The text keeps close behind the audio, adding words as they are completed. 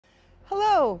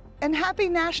and happy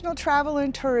National Travel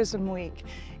and Tourism Week.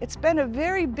 It's been a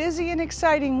very busy and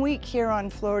exciting week here on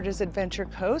Florida's Adventure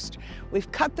Coast.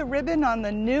 We've cut the ribbon on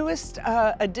the newest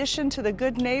addition to the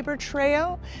Good Neighbor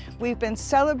Trail. We've been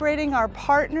celebrating our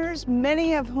partners,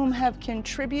 many of whom have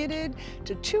contributed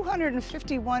to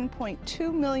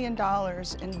 $251.2 million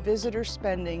in visitor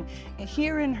spending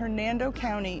here in Hernando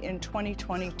County in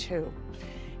 2022.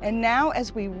 And now,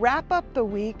 as we wrap up the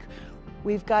week,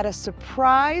 we've got a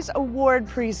surprise award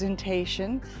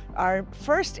presentation, our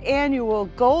first annual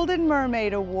Golden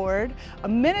Mermaid Award, a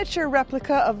miniature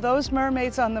replica of those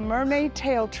mermaids on the Mermaid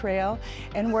Tail Trail,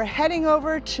 and we're heading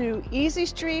over to Easy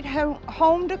Street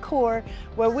Home Decor,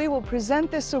 where we will present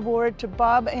this award to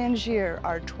Bob Angier,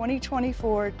 our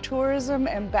 2024 Tourism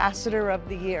Ambassador of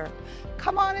the Year.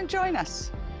 Come on and join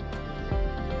us.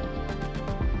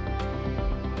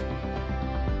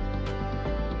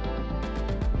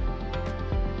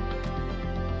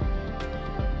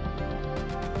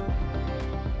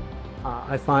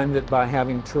 I find that by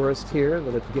having tourists here,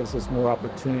 that it gives us more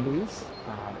opportunities.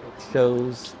 It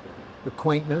shows the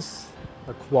quaintness,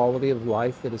 the quality of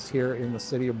life that is here in the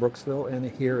city of Brooksville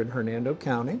and here in Hernando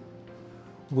County.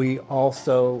 We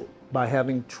also, by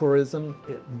having tourism,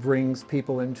 it brings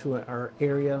people into our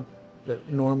area that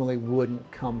normally wouldn't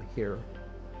come here.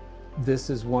 This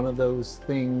is one of those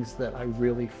things that I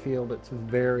really feel that's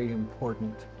very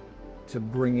important to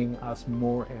bringing us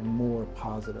more and more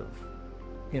positive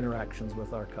interactions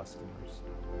with our customers.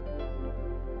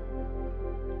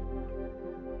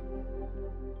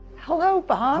 Hello,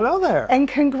 Bob. Hello there. And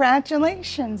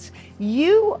congratulations.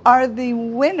 You are the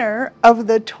winner of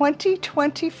the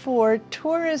 2024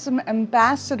 Tourism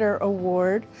Ambassador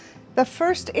Award, the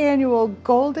first annual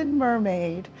Golden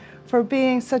Mermaid, for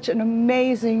being such an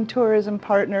amazing tourism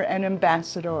partner and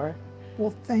ambassador.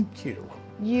 Well, thank you.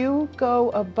 You go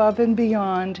above and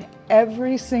beyond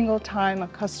every single time a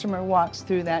customer walks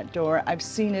through that door. I've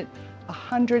seen it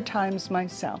 100 times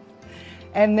myself.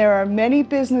 And there are many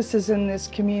businesses in this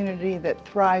community that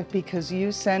thrive because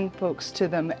you send folks to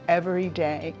them every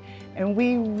day. And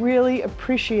we really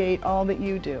appreciate all that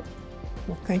you do.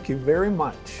 Well, thank you very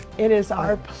much. It is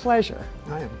our pleasure.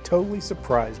 I am totally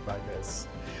surprised by this.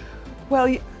 Well,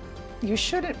 you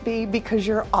shouldn't be, because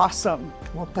you're awesome.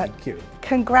 Well, thank you.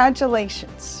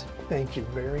 Congratulations. Thank you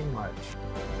very much.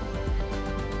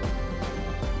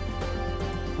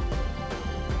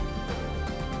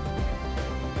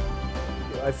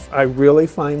 I really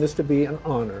find this to be an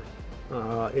honor.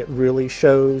 It really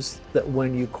shows that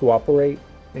when you cooperate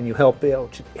and you help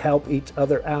each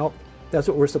other out, that's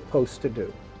what we're supposed to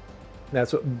do.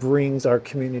 That's what brings our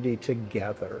community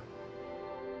together.